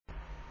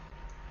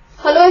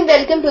Hello and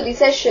welcome to the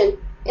session.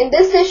 In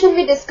this session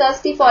we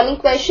discuss the following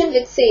question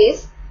which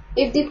says,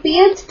 if the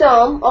pth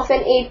term of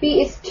an AP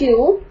is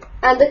Q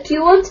and the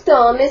qth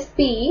term is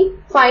P,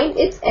 find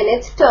its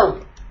nth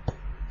term.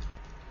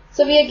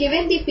 So we are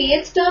given the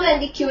pth term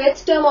and the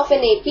qth term of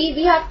an AP.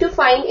 We have to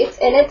find its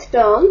nth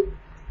term.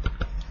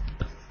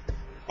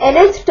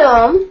 Nth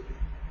term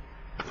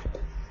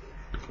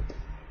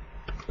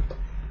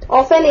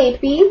of an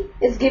AP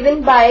is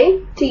given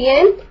by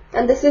Tn,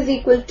 and this is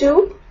equal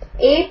to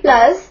A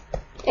plus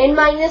n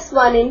minus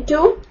 1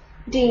 into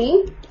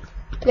D,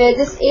 where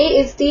this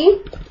A is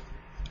the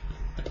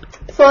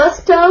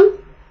first term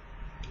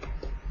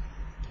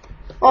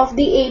of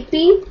the AP,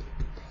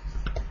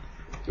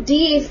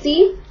 D is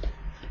the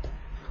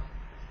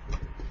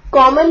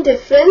common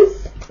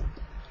difference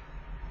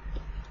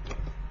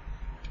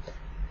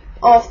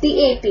of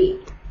the AP.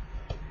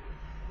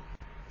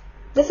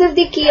 This is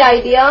the key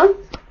idea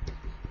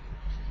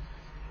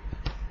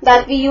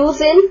that we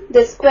use in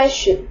this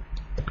question.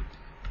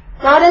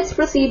 Now let's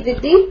proceed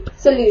with the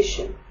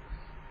solution.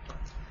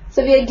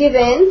 So we are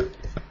given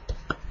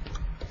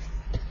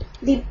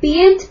the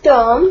pth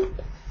term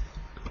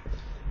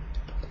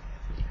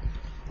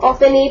of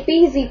an AP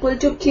is equal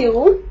to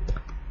Q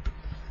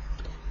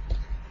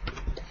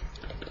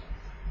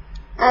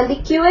and the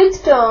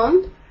qth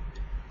term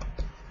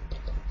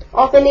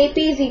of an AP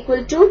is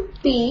equal to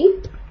P,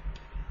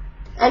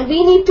 and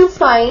we need to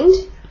find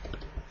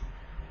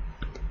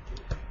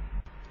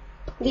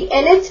the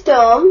nth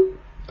term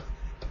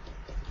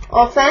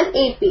of an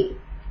AP.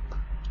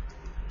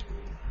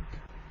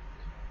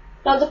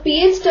 Now the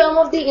pth term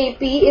of the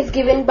AP is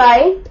given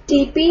by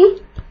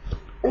Tp,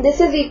 and this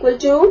is equal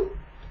to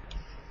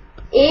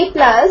A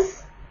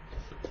plus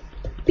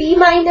P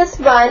minus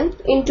 1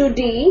 into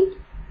D,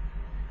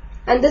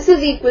 and this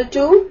is equal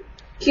to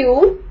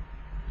Q.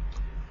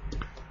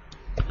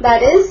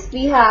 That is,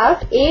 we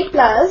have A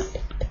plus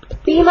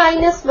P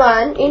minus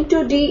 1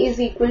 into D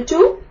is equal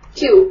to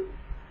Q.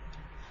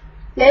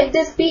 Let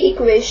this be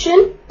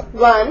equation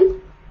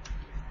 1.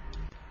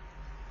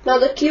 Now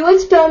the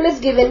qth term is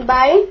given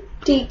by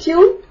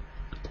Tq.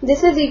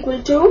 This is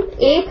equal to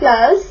A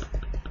plus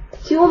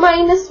Q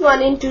minus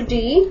 1 into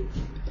D,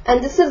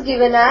 and this is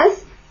given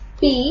as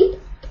P.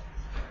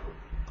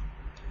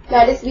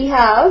 That is, we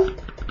have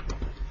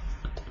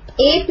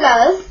A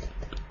plus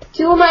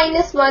Q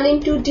minus 1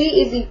 into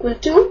D is equal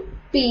to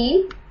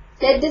P.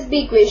 Let this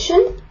be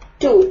equation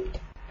 2.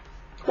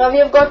 Now we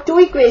have got two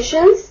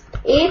equations.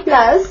 A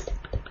plus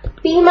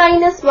P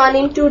minus 1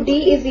 into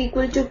D is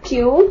equal to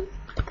Q,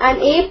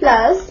 and A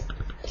plus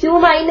Q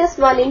minus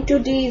 1 into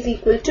D is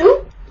equal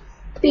to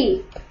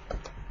P.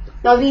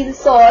 Now we will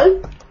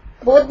solve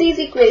both these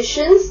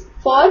equations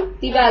for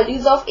the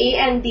values of A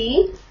and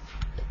D.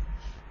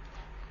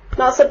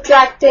 Now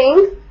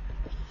subtracting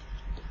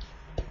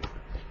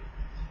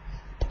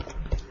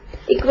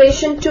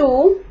equation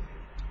 2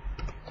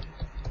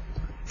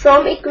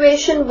 from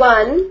equation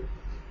 1,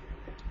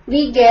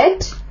 we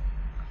get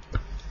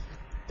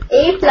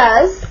A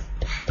plus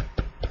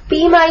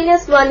P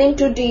minus 1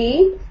 into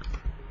D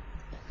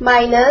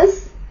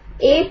minus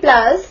A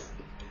plus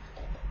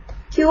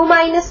Q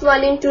minus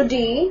 1 into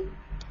D.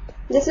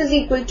 This is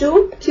equal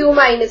to Q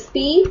minus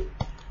P,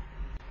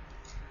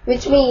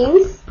 which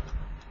means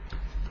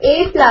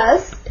A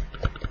plus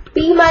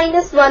P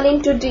minus 1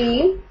 into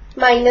D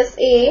minus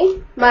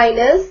A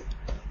minus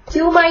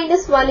Q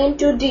minus 1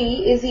 into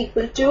D is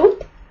equal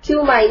to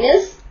Q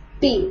minus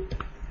P.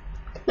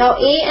 Now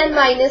A and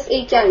minus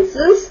A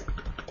cancels,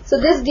 so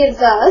this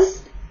gives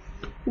us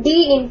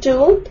D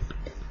into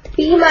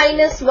P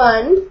minus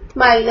 1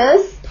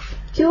 minus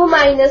Q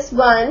minus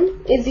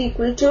 1 is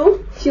equal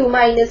to Q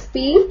minus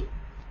P,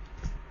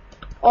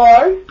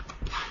 or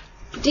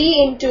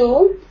D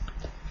into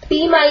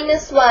P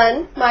minus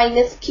 1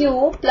 minus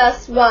Q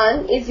plus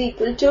 1 is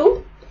equal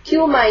to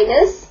Q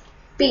minus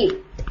P.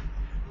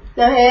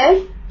 Now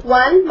here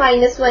 1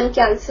 minus 1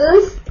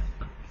 cancels,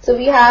 so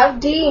we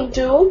have D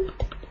into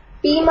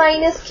P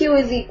minus Q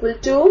is equal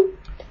to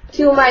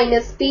Q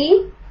minus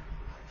P,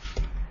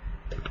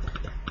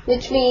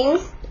 which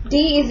means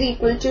D is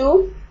equal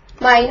to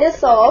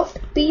minus of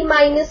P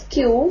minus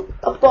Q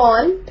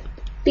upon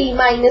P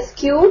minus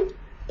Q,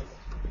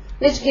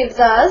 which gives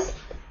us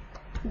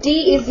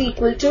D is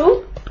equal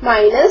to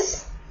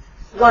minus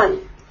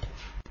 1.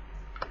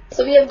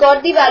 So we have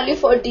got the value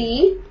for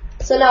D.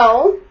 So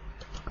now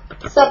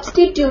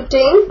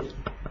substituting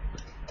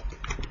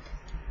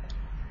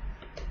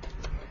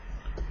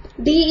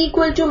D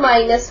equal to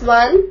minus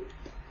 1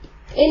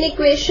 in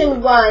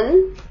equation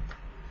 1,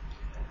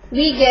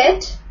 we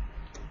get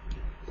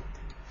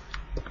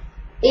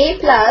A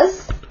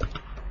plus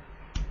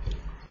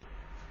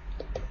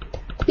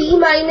P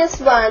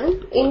minus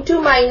 1 into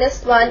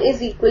minus 1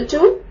 is equal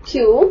to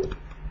Q,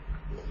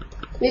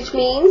 which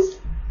means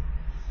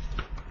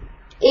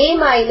A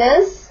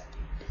minus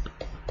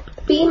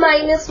P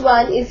minus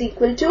 1 is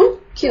equal to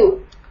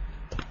Q.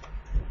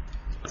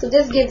 So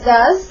this gives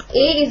us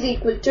A is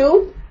equal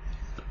to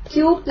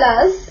Q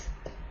plus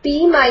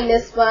P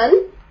minus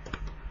 1,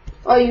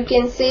 or you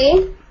can say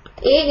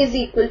A is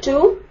equal to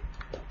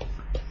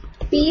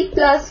P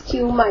plus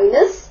Q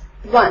minus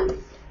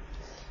 1.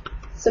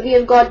 So we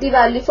have got the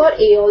value for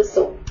A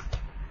also.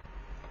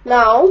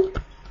 Now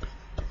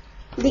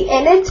the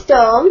nth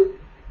term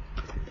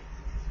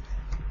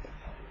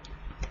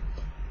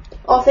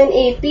of an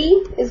AP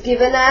is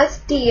given as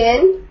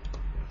Tn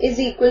is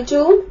equal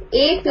to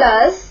A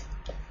plus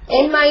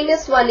n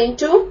minus 1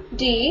 into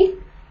D.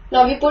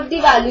 Now we put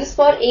the values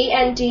for A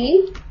and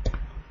D.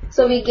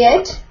 So we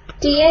get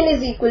Tn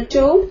is equal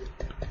to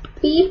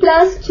P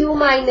plus Q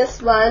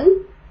minus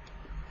 1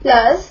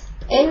 plus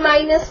n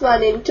minus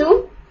 1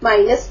 into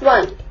minus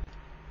 1.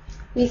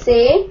 We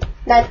say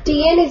that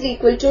Tn is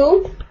equal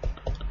to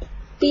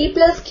P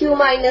plus Q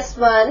minus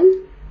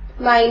 1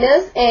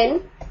 minus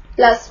n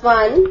plus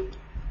 1.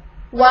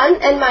 1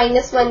 and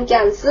minus 1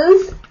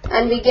 cancels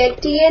and we get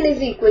Tn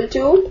is equal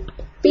to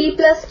P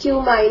plus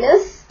Q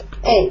minus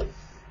n.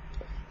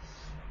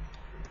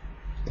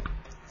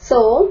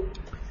 So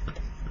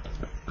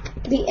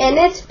the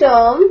nth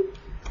term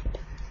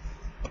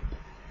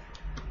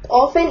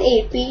of an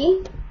AP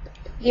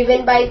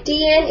given by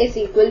Tn is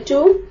equal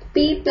to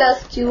P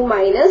plus Q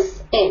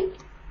minus n.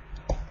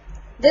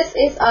 This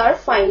is our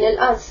final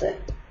answer.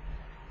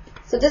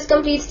 So this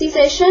completes the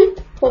session.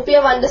 Hope you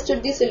have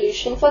understood the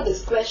solution for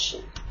this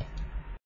question.